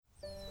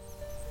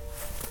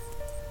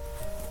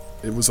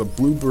It was a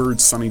bluebird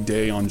sunny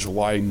day on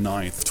July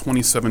 9th,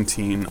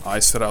 2017. I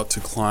set out to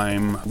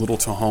climb Little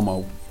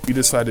Tahoma. We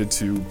decided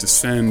to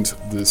descend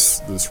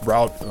this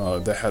route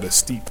that had a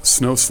steep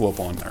snow slope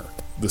on there.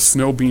 The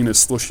snow being as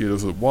slushy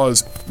as it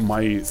was,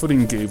 my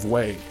footing gave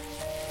way.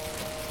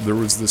 There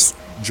was this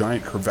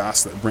giant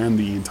crevasse that ran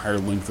the entire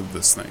length of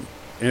this thing.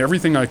 And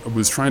everything I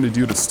was trying to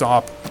do to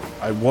stop,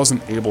 I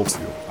wasn't able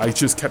to. I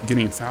just kept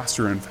getting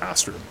faster and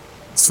faster.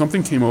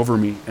 Something came over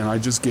me and I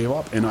just gave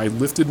up, and I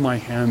lifted my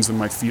hands and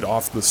my feet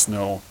off the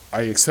snow.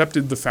 I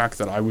accepted the fact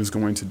that I was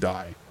going to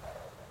die.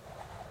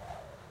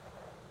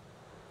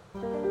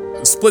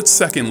 A split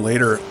second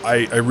later,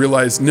 I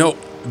realized, no,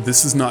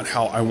 this is not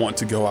how I want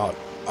to go out.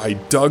 I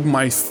dug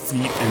my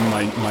feet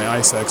and my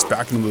ice axe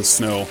back into the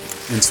snow,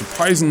 and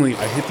surprisingly,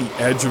 I hit the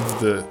edge of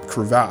the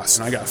crevasse,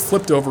 and I got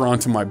flipped over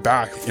onto my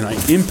back, and I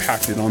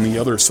impacted on the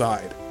other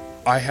side.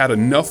 I had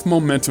enough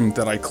momentum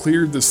that I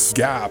cleared this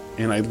gap,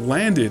 and I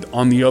landed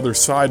on the other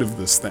side of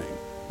this thing.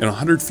 And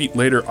 100 feet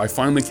later, I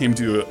finally came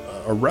to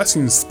a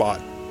resting spot.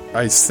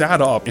 I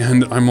sat up,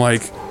 and I'm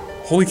like,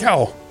 holy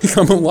cow,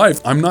 I'm alive,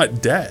 I'm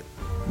not dead.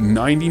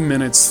 90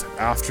 minutes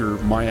after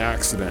my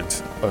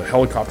accident, a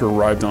helicopter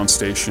arrived on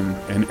station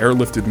and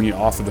airlifted me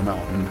off of the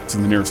mountain to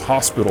the nearest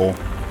hospital.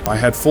 I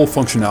had full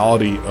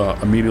functionality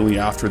immediately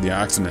after the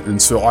accident.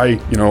 And so I,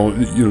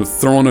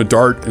 throwing a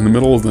dart in the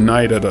middle of the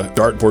night at a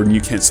dartboard and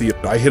you can't see it,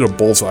 I hit a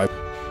bullseye.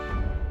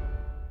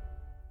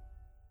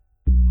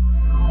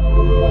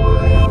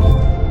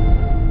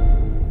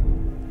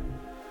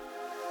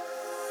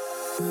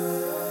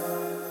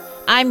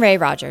 I'm Ray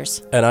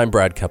Rogers. And I'm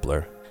Brad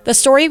Kepler. The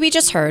story we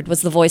just heard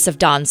was the voice of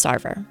Don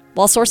Sarver.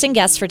 While sourcing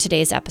guests for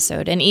today's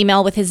episode, an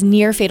email with his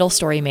near-fatal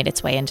story made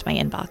its way into my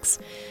inbox.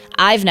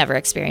 I've never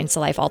experienced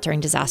a life-altering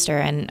disaster,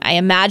 and I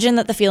imagine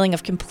that the feeling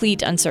of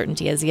complete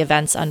uncertainty as the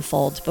events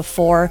unfold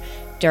before,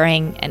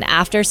 during, and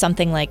after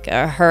something like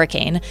a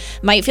hurricane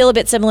might feel a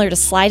bit similar to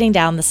sliding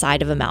down the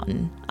side of a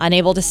mountain,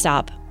 unable to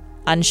stop,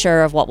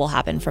 unsure of what will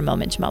happen from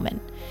moment to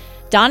moment.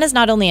 Don is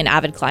not only an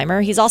avid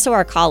climber, he's also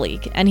our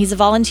colleague, and he's a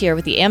volunteer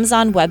with the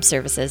Amazon Web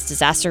Services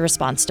Disaster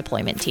Response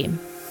Deployment Team.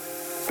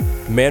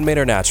 Man-made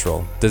or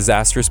natural,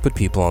 disasters put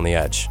people on the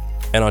edge.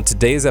 And on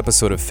today's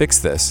episode of Fix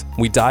This,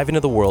 we dive into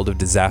the world of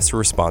disaster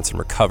response and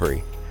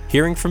recovery,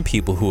 hearing from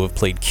people who have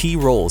played key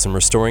roles in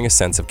restoring a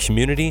sense of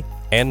community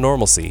and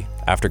normalcy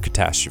after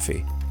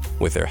catastrophe.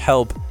 With their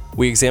help,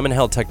 we examine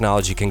how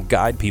technology can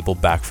guide people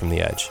back from the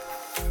edge.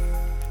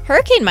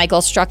 Hurricane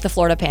Michael struck the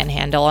Florida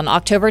Panhandle on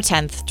October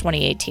 10th,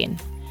 2018.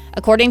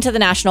 According to the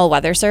National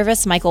Weather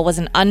Service, Michael was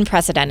an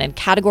unprecedented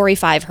Category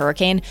 5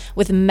 hurricane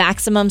with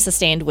maximum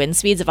sustained wind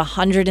speeds of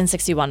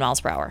 161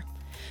 miles per hour.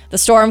 The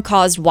storm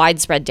caused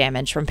widespread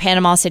damage from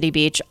Panama City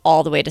Beach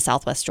all the way to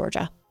southwest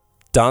Georgia.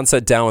 Don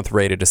sat down with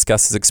Ray to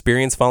discuss his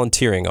experience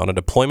volunteering on a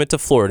deployment to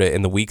Florida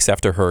in the weeks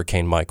after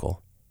Hurricane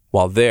Michael.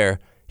 While there,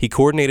 he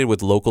coordinated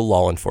with local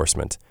law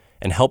enforcement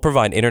and helped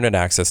provide internet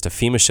access to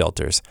FEMA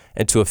shelters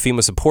and to a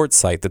FEMA support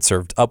site that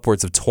served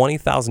upwards of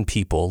 20,000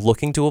 people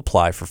looking to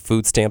apply for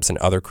food stamps and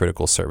other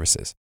critical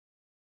services.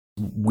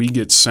 We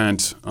get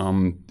sent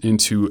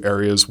into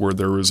areas where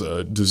there was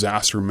a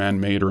disaster,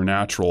 man-made or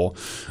natural,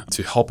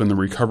 to help in the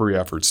recovery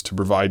efforts, to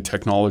provide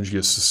technology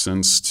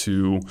assistance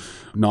to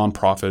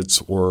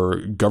nonprofits or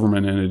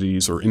government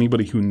entities or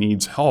anybody who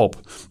needs help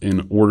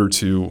in order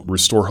to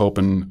restore hope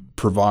and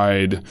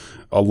provide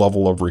a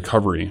level of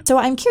recovery. So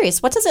I'm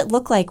curious, what does it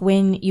look like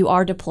when you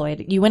are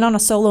deployed? You went on a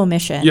solo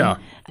mission. Yeah.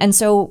 And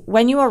so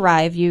when you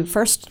arrive, you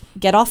first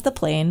get off the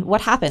plane.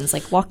 What happens?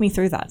 Walk me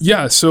through that.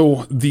 Yeah,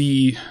 so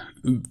the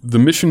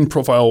mission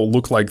profile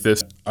looked like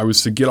this. I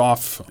was to get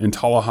off in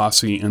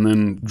Tallahassee and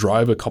then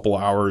drive a couple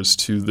hours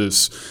to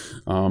this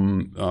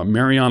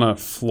Marianna,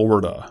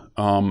 Florida,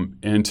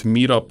 and to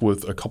meet up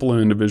with a couple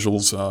of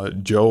individuals,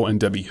 Joe and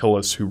Debbie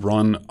Hillis, who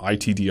run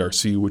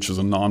ITDRC, which is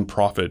a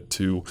nonprofit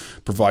to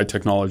provide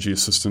technology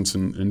assistance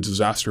in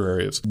disaster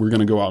areas. We're going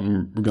to go out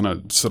and we're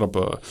going to set up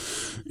a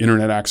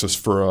internet access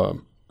for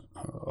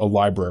a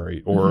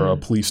library or a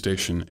police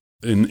station.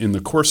 In the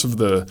course of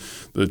the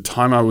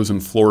time I was in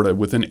Florida,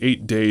 within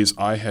 8 days,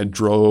 I had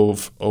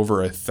drove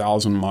over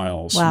 1,000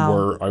 miles. Wow.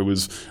 Where I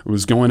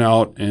was going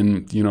out,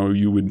 and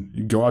you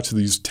would go out to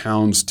these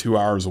towns 2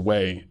 hours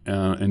away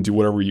and do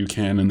whatever you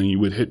can, and then you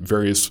would hit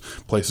various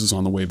places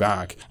on the way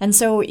back. And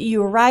so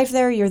you arrive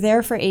there, you're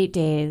there for 8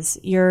 days,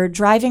 you're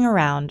driving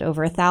around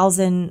over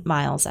 1,000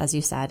 miles, as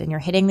you said, and you're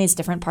hitting these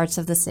different parts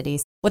of the city.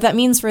 What that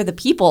means for the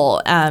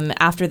people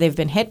after they've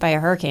been hit by a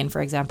hurricane,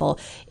 for example,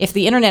 if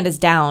the internet is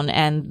down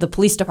and the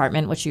police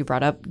department, which you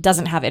brought up,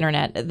 doesn't have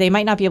internet, they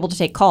might not be able to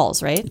take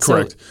calls, right?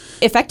 Correct.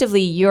 So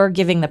effectively, you're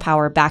giving the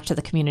power back to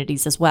the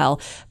communities as well.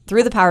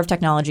 Through the power of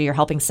technology, you're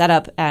helping set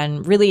up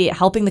and really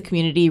helping the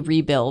community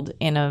rebuild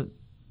in a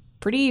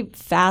pretty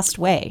fast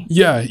way.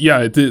 Yeah.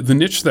 The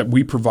niche that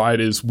we provide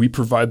is we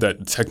provide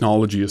that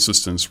technology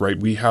assistance, right?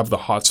 We have the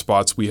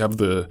hotspots, we have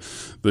the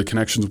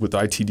connections with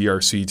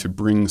ITDRC to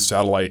bring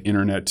satellite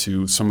internet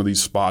to some of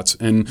these spots.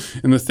 And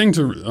the thing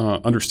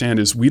to understand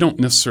is we don't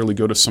necessarily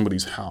go to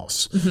somebody's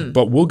house,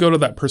 but we'll go to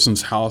that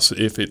person's house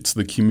if it's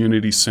the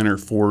community center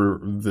for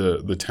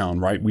the town,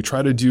 right? We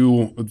try to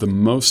do the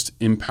most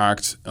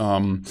impact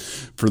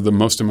for the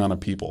most amount of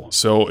people.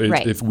 So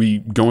if we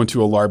go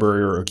into a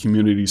library or a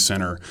community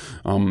center,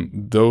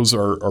 those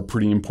are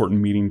pretty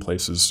important meeting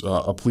places.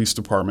 A police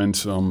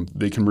department,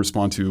 they can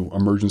respond to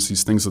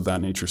emergencies, things of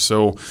that nature.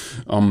 So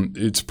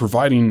it's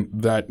providing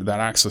that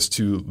access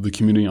to the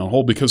community on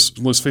whole, because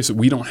let's face it,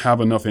 we don't have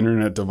enough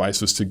internet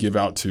devices to give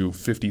out to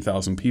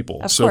 50,000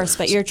 people. Of course,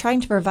 but you're trying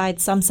to provide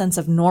some sense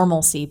of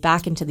normalcy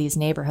back into these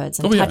neighborhoods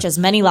and touch as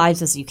many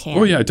lives as you can.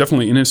 Oh yeah,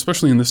 definitely. And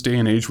especially in this day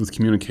and age with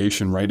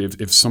communication, right?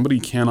 If somebody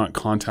cannot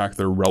contact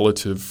their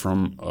relative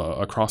from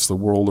across the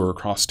world or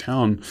across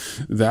town,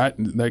 that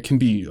can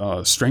be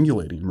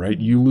strangulating, right?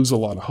 You lose a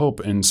lot of hope.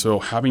 And so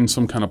having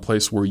some kind of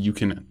place where you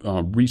can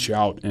reach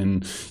out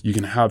and you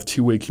can have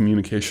two-way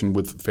communication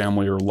with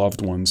family or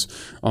loved ones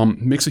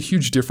makes a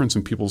huge difference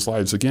in people's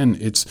lives. Again,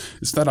 it's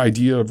that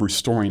idea of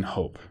restoring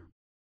hope.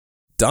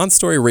 Don's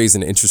story raised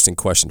an interesting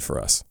question for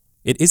us.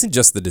 It isn't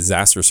just the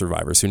disaster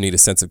survivors who need a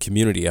sense of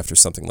community after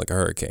something like a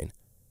hurricane.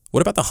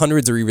 What about the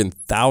hundreds or even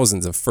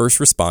thousands of first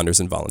responders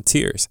and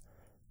volunteers?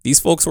 These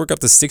folks work up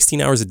to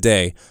 16 hours a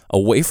day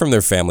away from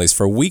their families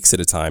for weeks at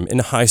a time in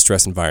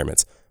high-stress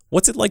environments.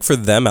 What's it like for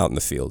them out in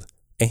the field?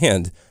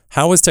 And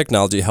how is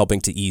technology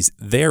helping to ease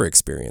their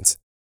experience?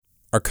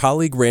 Our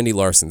colleague Randy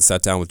Larson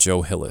sat down with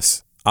Joe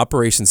Hillis,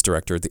 Operations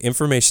Director at the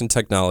Information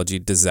Technology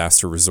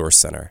Disaster Resource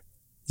Center.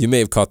 You may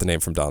have caught the name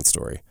from Don's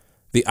story.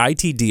 The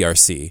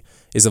ITDRC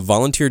is a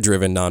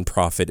volunteer-driven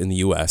nonprofit in the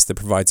U.S. that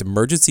provides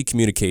emergency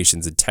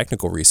communications and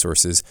technical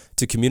resources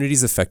to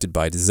communities affected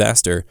by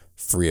disaster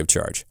free of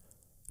charge.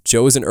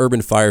 Joe is an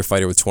urban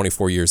firefighter with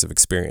 24 years of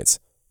experience.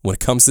 When it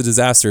comes to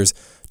disasters,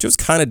 Joe's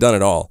kind of done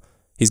it all.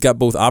 He's got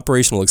both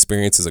operational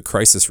experience as a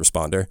crisis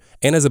responder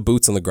and as a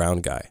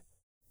boots-on-the-ground guy.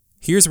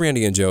 Here's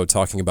Randy and Joe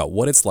talking about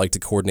what it's like to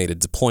coordinate a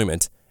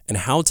deployment and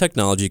how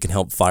technology can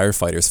help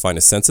firefighters find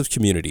a sense of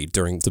community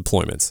during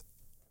deployments.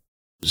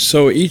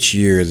 So each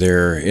year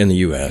there in the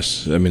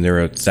U.S., there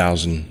are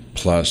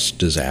 1,000+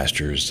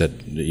 disasters that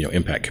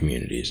impact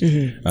communities.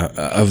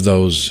 Of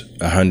those,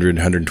 100,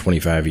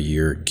 125 a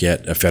year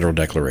get a federal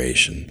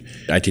declaration.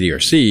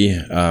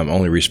 ITDRC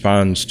only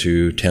responds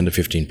to 10 to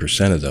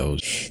 15% of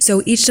those.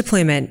 So each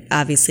deployment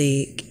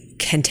obviously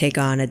can take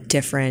on a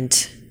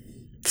different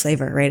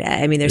flavor, right?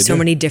 There's so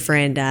many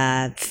different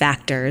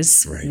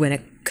factors when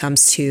it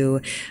comes to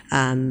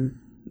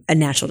a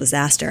natural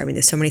disaster.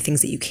 There's so many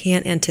things that you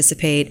can't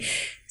anticipate.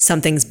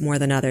 Some things more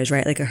than others,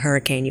 right? Like a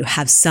hurricane, you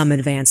have some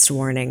advanced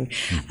warning.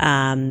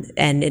 And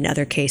in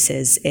other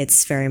cases,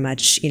 it's very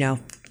much,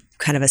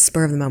 kind of a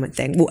spur of the moment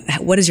thing.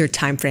 What is your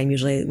time frame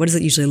usually? What does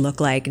it usually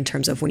look like in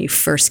terms of when you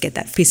first get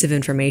that piece of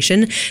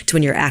information to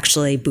when you're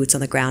actually boots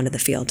on the ground in the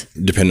field?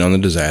 Depending on the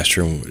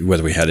disaster and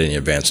whether we had any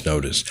advance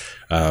notice.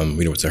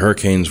 With the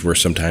hurricanes, we're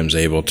sometimes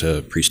able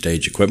to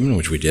pre-stage equipment,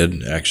 which we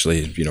did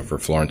actually, for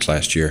Florence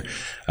last year.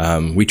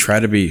 We try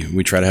to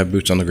have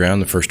boots on the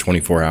ground the first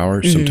 24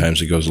 hours.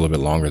 Sometimes it goes a little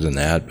bit longer than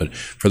that, but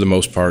for the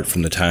most part,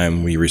 from the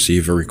time we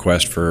receive a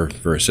request for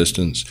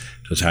assistance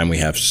to the time we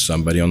have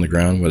somebody on the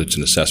ground, whether it's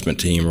an assessment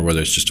team or whether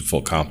it's just a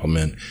full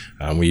complement,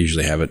 we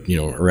usually have it,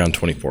 around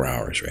 24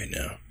 hours right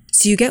now.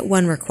 So you get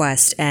one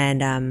request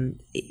and,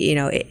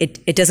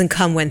 it doesn't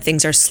come when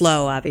things are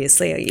slow,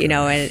 obviously,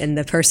 and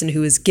the person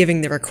who is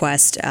giving the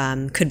request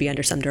could be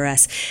under some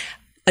duress.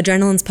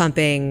 Adrenaline's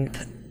pumping,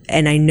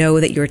 and I know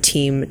that your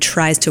team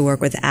tries to work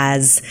with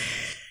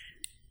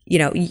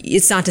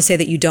it's not to say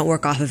that you don't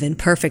work off of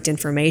imperfect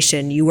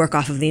information. You work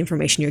off of the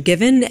information you're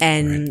given,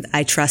 and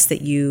I trust that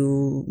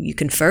you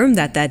confirm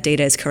that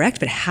data is correct.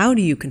 But how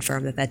do you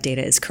confirm that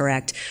data is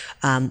correct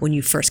when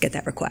you first get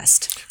that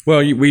request? Well,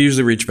 we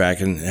usually reach back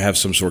and have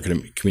some sort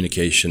of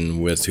communication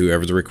with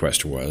whoever the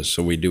requester was.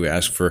 So we do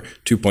ask for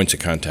 2 points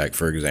of contact,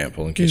 for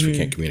example, in case we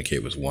can't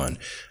communicate with one.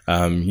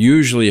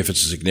 Usually, if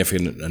it's a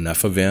significant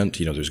enough event,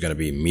 there's going to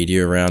be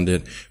media around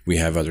it. We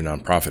have other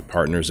nonprofit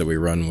partners that we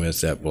run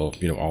with that will,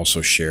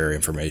 also share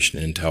information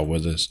and intel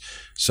with us.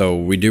 So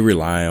we do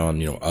rely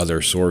on,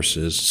 other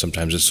sources.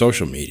 Sometimes it's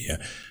social media.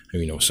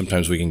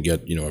 Sometimes we can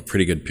get, a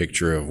pretty good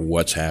picture of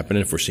what's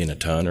happening if we're seeing a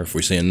ton or if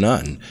we're seeing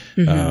none.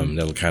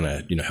 That'll kind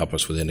of, help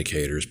us with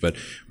indicators. But,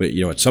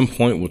 at some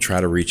point we'll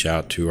try to reach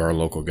out to our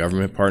local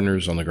government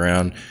partners on the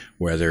ground,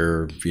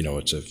 whether,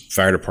 it's a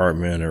fire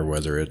department or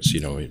whether it's,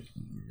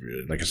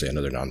 like I say,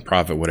 another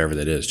nonprofit, whatever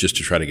that is, just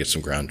to try to get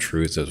some ground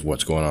truth of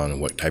what's going on and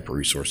what type of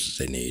resources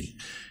they need.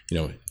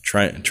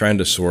 Trying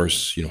to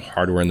source,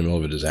 hardware in the middle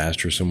of a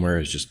disaster somewhere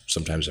is just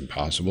sometimes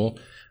impossible.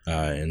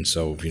 And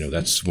so,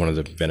 that's one of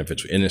the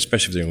benefits, and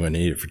especially if they're going to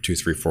need it for 2,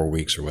 3, 4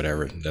 weeks or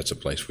whatever, that's a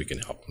place we can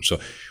help them. So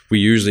we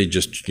usually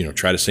just,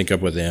 try to sync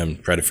up with them,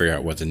 try to figure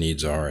out what the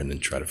needs are, and then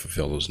try to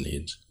fulfill those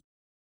needs.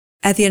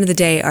 At the end of the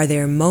day, are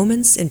there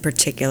moments in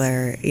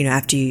particular,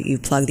 after you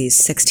plug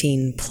these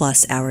 16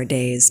 plus hour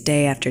days,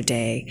 day after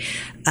day,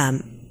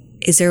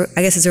 is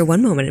there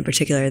one moment in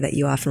particular that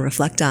you often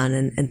reflect on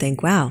and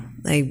think, wow,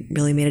 I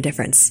really made a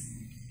difference?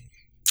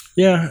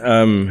 Yeah.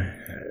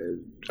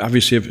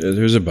 Obviously,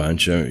 there's a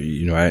bunch.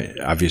 I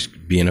obviously,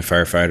 being a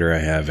firefighter, I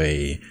have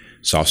a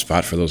soft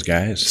spot for those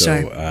guys.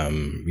 So,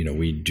 Sure.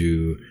 We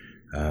do,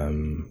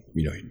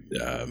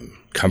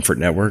 comfort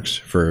networks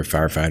for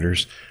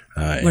firefighters.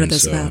 What are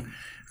those about?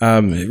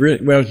 In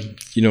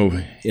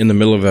the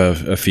middle of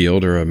a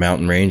field or a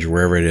mountain range or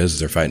wherever it is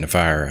they're fighting a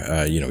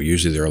fire,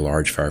 usually there are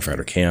large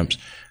firefighter camps.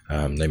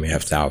 They may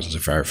have thousands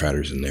of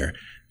firefighters in there.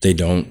 They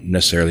don't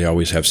necessarily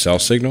always have cell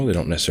signal. They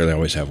don't necessarily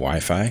always have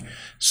Wi-Fi.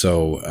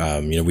 So,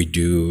 we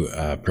do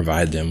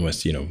provide them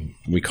with,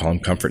 we call them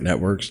comfort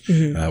networks,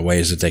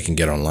 ways that they can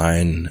get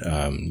online,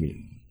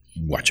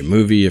 watch a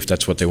movie if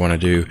that's what they want to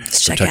do.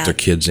 Tuck their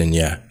kids in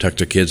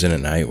at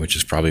night, which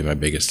is probably my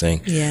biggest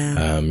thing.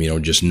 Yeah.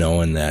 Just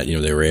knowing that,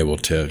 they were able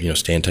to,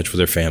 stay in touch with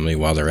their family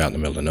while they're out in the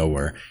middle of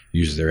nowhere.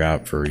 Usually they're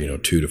out for, 2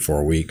 to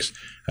 4 weeks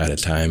at a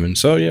time. And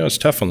so, it's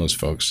tough on those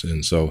folks.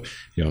 And so,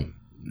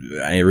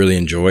 I really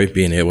enjoy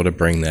being able to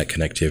bring that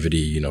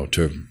connectivity,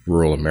 to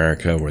rural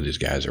America where these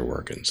guys are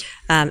working.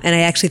 And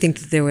I actually think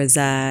that there was,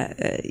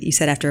 you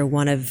said after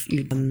one of,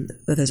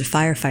 there's a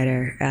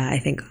firefighter, I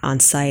think on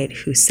site,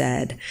 who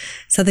said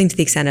something to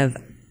the extent of,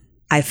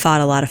 I fought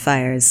a lot of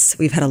fires.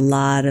 We've had a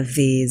lot of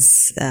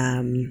these,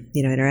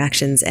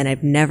 interactions, and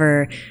I've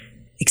never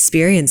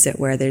experienced it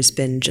where there's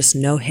been just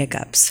no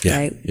hiccups,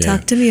 right? Yeah.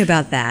 Talk to me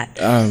about that.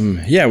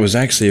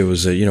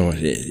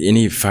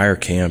 Any fire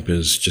camp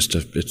is just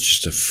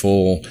a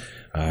full,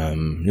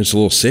 it's a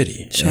little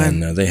city. Sure.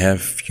 And they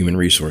have human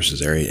resources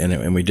there.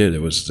 And we did.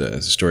 It was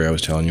the story I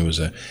was telling you was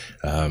a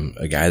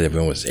guy that had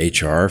been with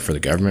HR for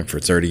the government for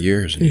 30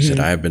 years. And he said,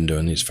 I've been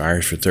doing these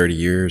fires for 30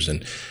 years.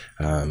 And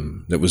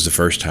that was the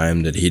first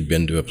time that he'd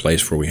been to a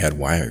place where we had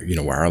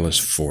wireless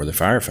for the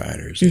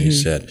firefighters. And he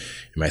said,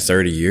 in my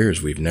 30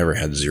 years, we've never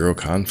had zero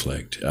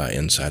conflict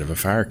inside of a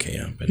fire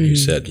camp. And he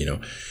said,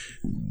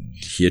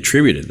 he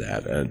attributed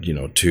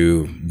that,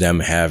 to them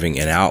having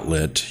an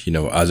outlet,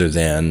 other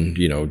than,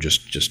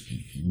 just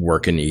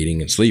working,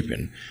 eating, and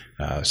sleeping.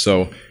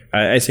 So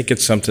I think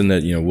it's something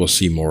that, we'll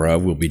see more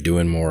of, we'll be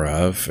doing more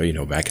of.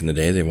 Back in the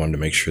day, they wanted to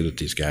make sure that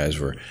these guys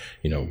were,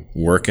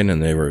 working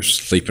and they were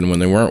sleeping when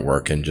they weren't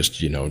working, just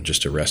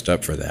to rest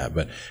up for that.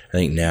 But I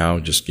think now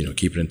just,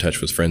 keeping in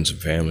touch with friends and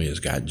family has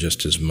got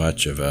just as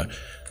much of a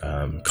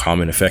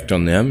calming effect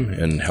on them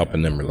and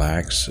helping them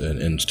relax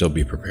and still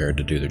be prepared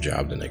to do their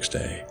job the next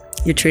day.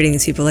 You're treating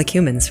these people like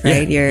humans,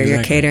 right? Yeah, exactly.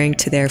 You're catering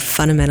to their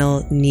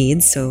fundamental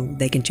needs so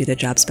they can do their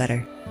jobs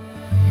better.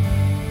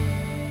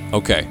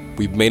 Okay,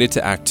 we've made it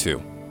to Act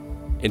 2.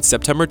 In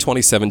September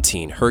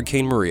 2017,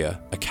 Hurricane Maria,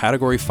 a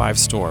Category 5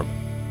 storm,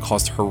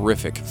 caused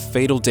horrific,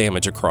 fatal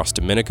damage across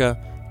Dominica,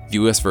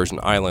 U.S. Virgin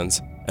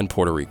Islands, and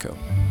Puerto Rico.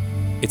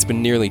 It's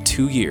been nearly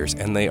 2 years,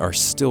 and they are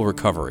still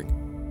recovering.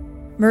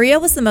 Maria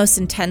was the most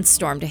intense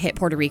storm to hit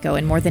Puerto Rico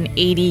in more than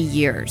 80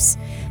 years.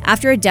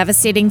 After a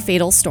devastating,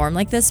 fatal storm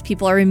like this,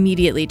 people are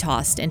immediately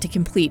tossed into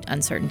complete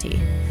uncertainty.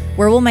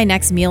 Where will my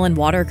next meal and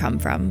water come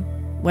from?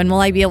 When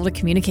will I be able to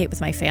communicate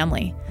with my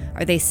family?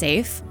 Are they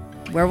safe?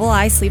 Where will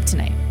I sleep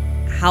tonight?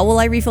 How will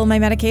I refill my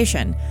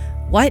medication?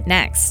 What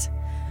next?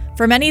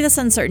 For many, this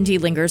uncertainty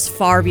lingers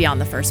far beyond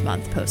the first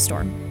month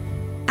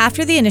post-storm.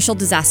 After the initial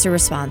disaster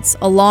response,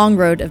 a long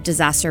road of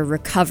disaster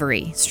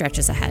recovery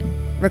stretches ahead.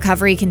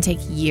 Recovery can take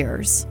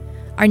years.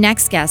 Our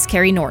next guest,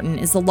 Carrie Norton,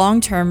 is the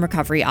long-term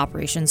recovery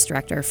operations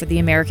director for the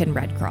American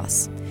Red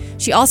Cross.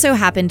 She also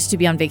happened to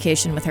be on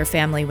vacation with her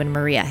family when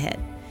Maria hit.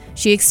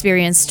 She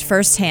experienced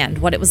firsthand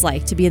what it was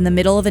like to be in the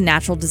middle of a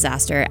natural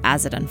disaster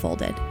as it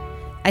unfolded.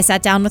 I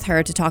sat down with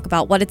her to talk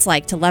about what it's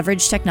like to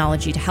leverage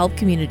technology to help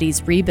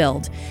communities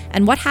rebuild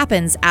and what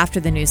happens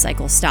after the news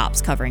cycle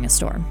stops covering a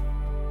storm.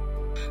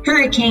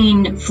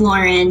 Hurricane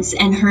Florence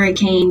and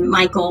Hurricane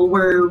Michael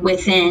were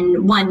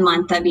within 1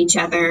 month of each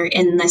other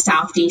in the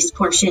southeast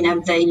portion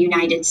of the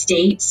United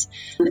States.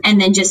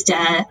 And then just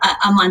a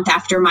month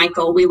after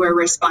Michael, we were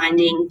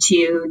responding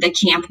to the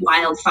Camp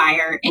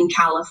Wildfire in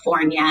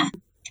California.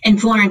 In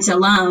Florence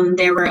alone,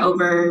 there were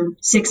over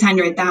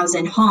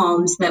 600,000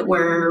 homes that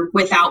were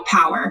without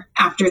power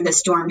after the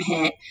storm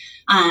hit.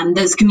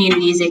 Those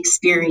communities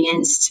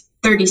experienced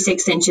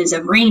 36 inches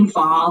of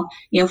rainfall.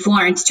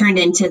 Florence turned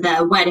into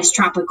the wettest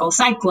tropical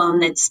cyclone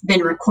that's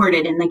been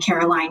recorded in the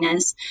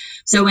Carolinas.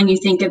 So when you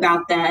think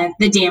about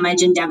the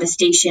damage and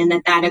devastation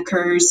that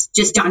occurs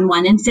just on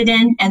one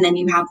incident, and then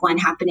you have one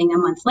happening a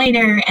month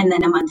later, and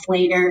then a month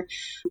later,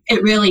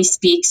 it really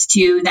speaks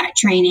to that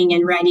training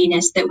and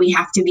readiness that we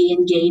have to be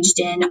engaged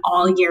in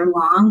all year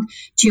long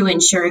to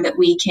ensure that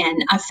we can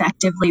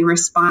effectively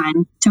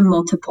respond to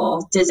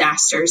multiple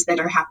disasters that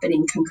are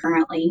happening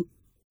concurrently.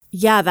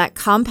 Yeah, that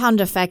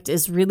compound effect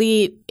is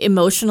really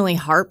emotionally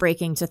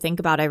heartbreaking to think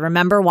about. I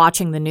remember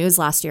watching the news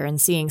last year and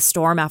seeing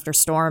storm after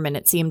storm, and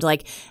it seemed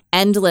like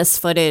endless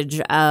footage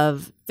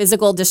of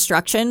physical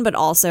destruction, but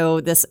also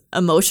this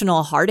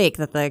emotional heartache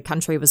that the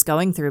country was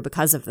going through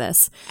because of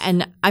this.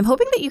 And I'm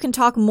hoping that you can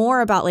talk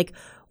more about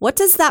what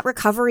does that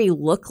recovery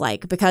look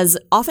like? Because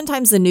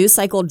oftentimes the news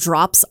cycle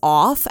drops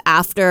off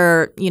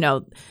after,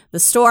 the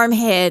storm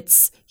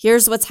hits,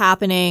 here's what's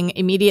happening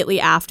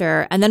immediately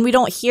after, and then we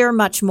don't hear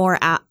much more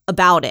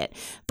about it.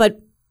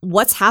 But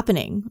what's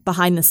happening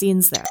behind the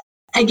scenes there?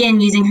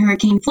 Again, using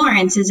Hurricane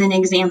Florence as an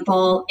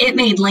example, it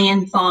made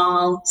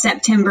landfall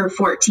September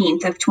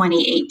 14th of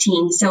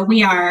 2018. So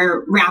we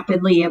are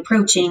rapidly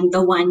approaching the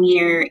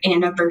 1-year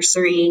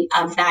anniversary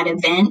of that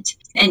event.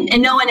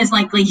 And no one is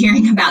likely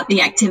hearing about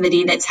the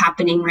activity that's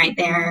happening right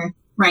there,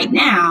 right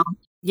now.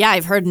 Yeah,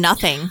 I've heard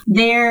nothing.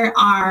 There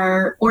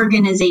are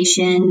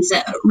organizations,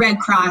 Red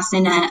Cross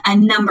and a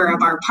number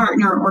of our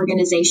partner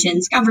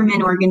organizations,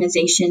 government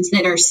organizations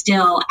that are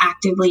still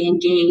actively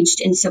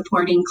engaged in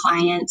supporting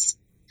clients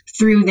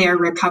through their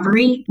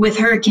recovery. With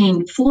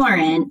Hurricane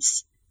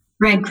Florence,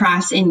 Red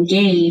Cross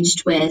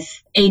engaged with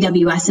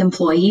AWS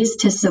employees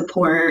to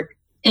support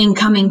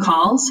incoming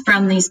calls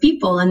from these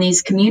people in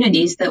these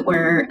communities that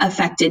were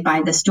affected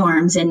by the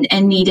storms and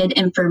needed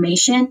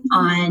information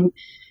on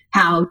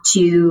how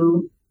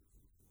to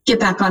get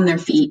back on their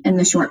feet in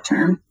the short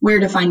term, where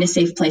to find a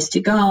safe place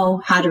to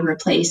go, how to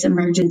replace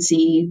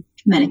emergency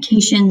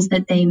medications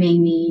that they may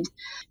need.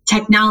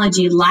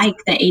 Technology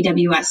like the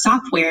AWS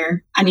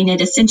software,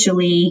 it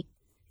essentially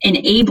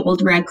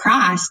enabled Red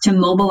Cross to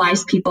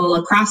mobilize people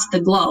across the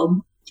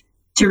globe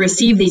to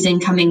receive these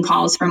incoming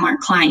calls from our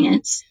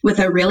clients with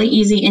a really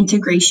easy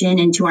integration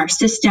into our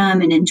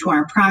system and into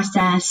our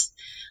process.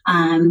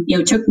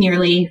 Took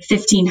nearly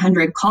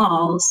 1,500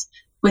 calls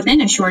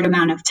within a short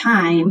amount of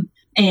time.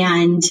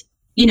 And,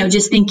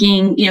 just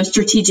thinking,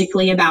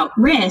 strategically about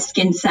risk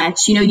and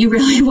such, you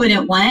really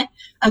wouldn't want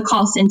a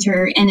call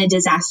center in a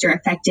disaster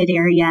affected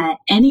area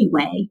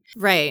anyway.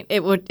 Right.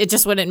 It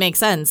just wouldn't make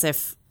sense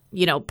if,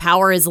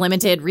 power is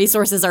limited,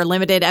 resources are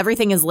limited,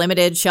 everything is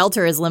limited,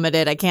 shelter is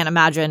limited. I can't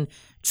imagine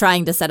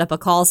trying to set up a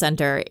call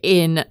center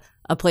in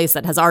a place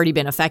that has already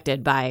been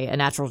affected by a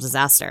natural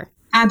disaster.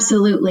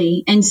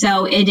 Absolutely. And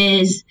so it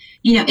is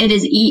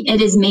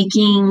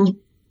making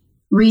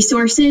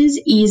resources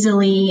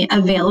easily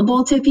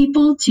available to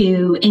people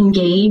to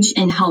engage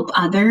and help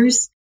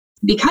others.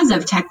 Because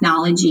of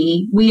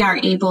technology, we are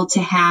able to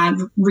have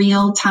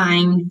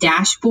real-time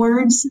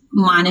dashboards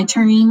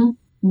monitoring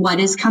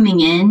what is coming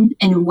in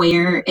and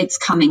where it's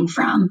coming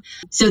from.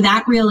 So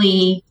that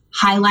really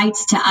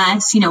highlights to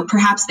us,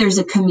 perhaps there's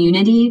a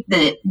community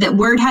that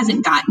word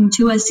hasn't gotten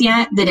to us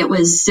yet that it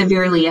was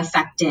severely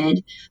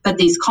affected, but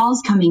these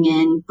calls coming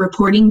in,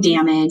 reporting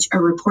damage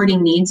or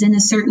reporting needs in a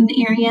certain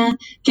area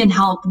can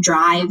help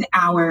drive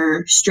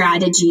our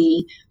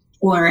strategy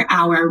or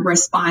our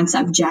response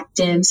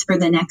objectives for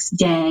the next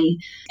day.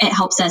 It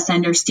helps us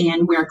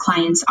understand where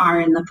clients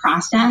are in the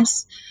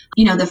process.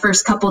 The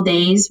first couple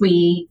days,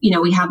 we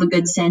have a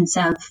good sense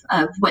of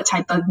what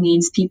type of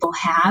needs people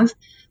have.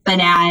 But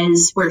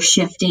as we're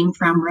shifting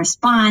from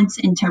response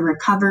into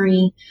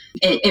recovery,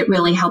 it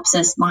really helps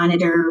us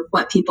monitor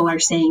what people are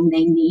saying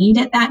they need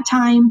at that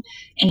time.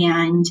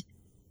 And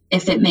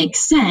if it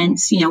makes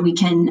sense, we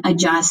can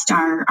adjust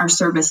our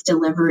service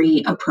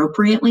delivery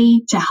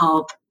appropriately to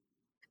help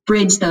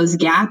bridge those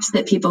gaps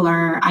that people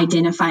are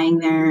identifying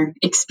they're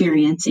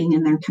experiencing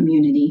in their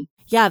community.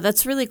 Yeah,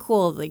 that's really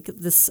cool. Like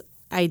this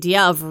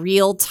idea of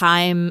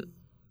real-time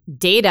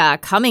data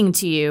coming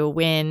to you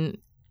when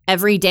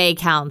every day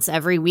counts,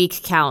 every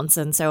week counts.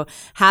 And so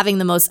having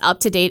the most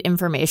up-to-date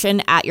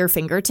information at your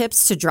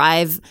fingertips to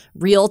drive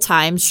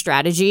real-time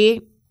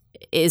strategy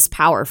is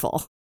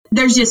powerful.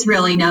 There's just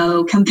really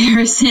no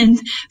comparison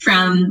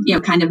from,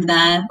 kind of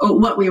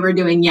what we were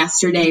doing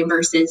yesterday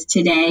versus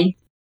today.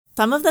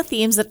 Some of the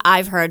themes that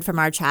I've heard from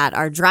our chat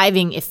are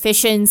driving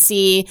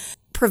efficiency,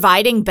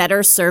 providing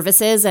better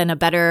services and a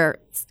better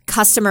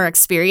customer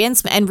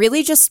experience, and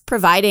really just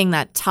providing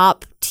that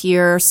top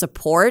tier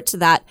support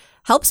that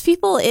helps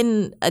people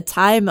in a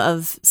time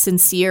of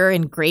sincere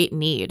and great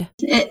need.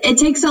 It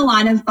takes a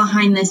lot of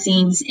behind the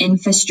scenes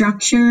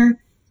infrastructure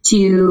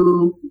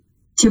to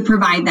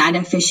provide that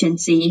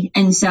efficiency.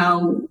 And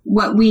so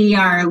what we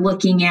are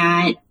looking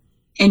at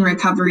in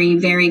recovery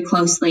very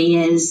closely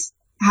is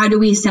how do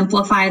we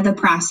simplify the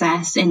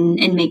process and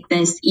make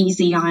this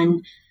easy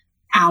on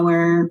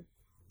our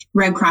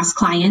Red Cross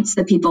clients,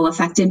 the people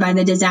affected by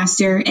the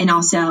disaster, and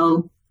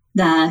also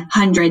the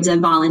hundreds of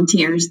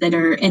volunteers that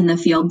are in the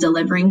field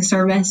delivering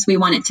service. We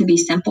want it to be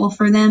simple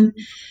for them,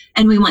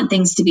 and we want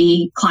things to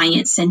be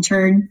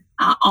client-centered,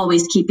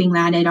 always keeping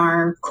that at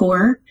our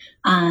core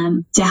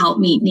to help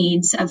meet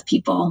needs of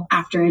people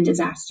after a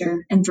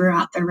disaster and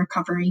throughout their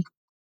recovery.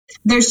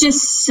 There's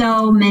just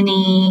so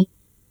many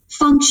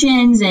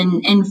functions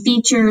and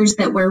features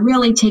that we're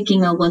really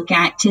taking a look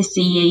at to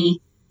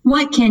see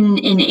what can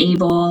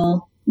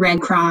enable Red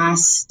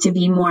Cross to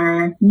be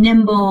more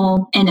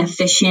nimble and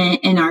efficient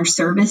in our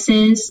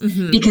services,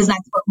 because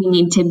that's what we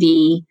need to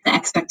be. The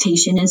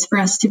expectation is for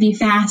us to be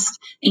fast,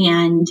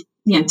 and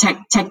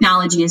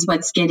technology is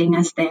what's getting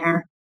us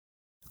there.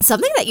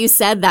 Something that you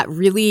said that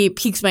really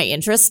piqued my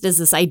interest is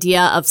this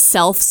idea of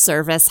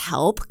self-service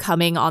help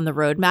coming on the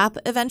roadmap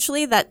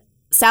eventually. That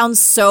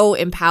sounds so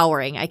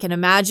empowering. I can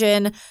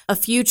imagine a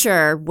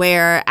future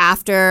where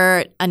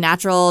after a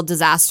natural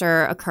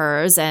disaster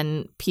occurs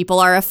and people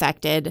are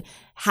affected,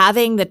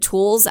 having the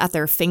tools at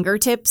their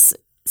fingertips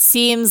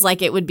seems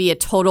like it would be a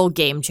total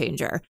game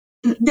changer.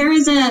 There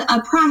is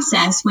a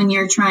process when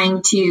you're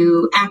trying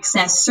to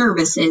access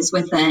services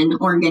with an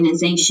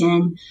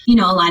organization. A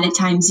lot of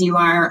times you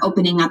are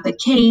opening up a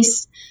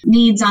case.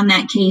 Needs on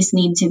that case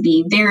need to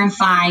be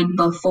verified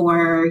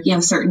before,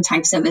 certain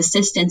types of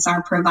assistance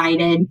are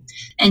provided.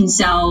 And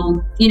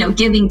so,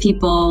 giving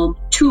people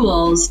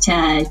tools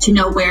to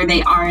know where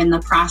they are in the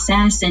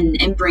process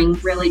and bring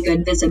really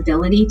good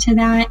visibility to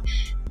that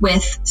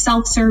with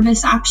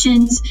self-service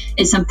options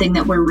is something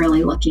that we're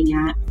really looking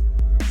at.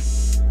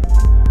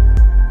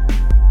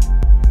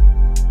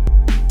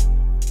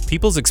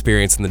 People's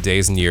experience in the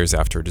days and years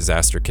after a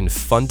disaster can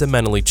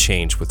fundamentally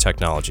change with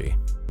technology.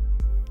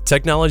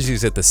 Technology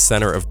is at the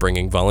center of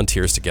bringing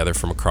volunteers together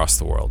from across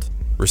the world,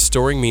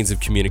 restoring means of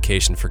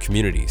communication for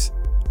communities,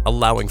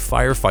 allowing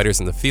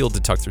firefighters in the field to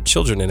tuck their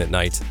children in at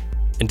night,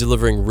 and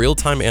delivering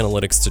real-time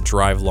analytics to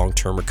drive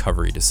long-term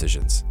recovery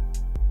decisions.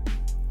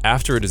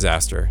 After a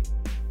disaster,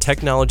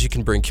 technology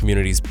can bring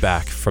communities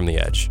back from the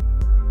edge.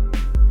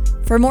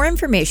 For more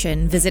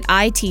information, visit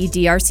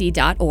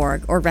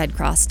itdrc.org or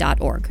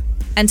redcross.org.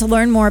 And to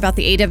learn more about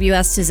the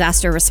AWS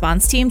Disaster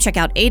Response Team, check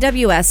out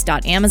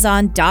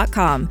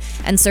aws.amazon.com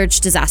and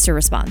search Disaster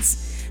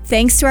Response.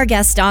 Thanks to our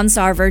guests Dawn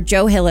Sarver,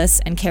 Joe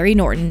Hillis, and Carrie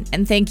Norton,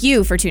 and thank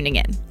you for tuning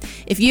in.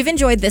 If you've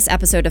enjoyed this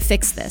episode of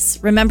Fix This,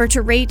 remember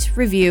to rate,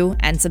 review,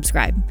 and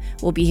subscribe.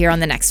 We'll be here on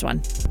the next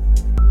one.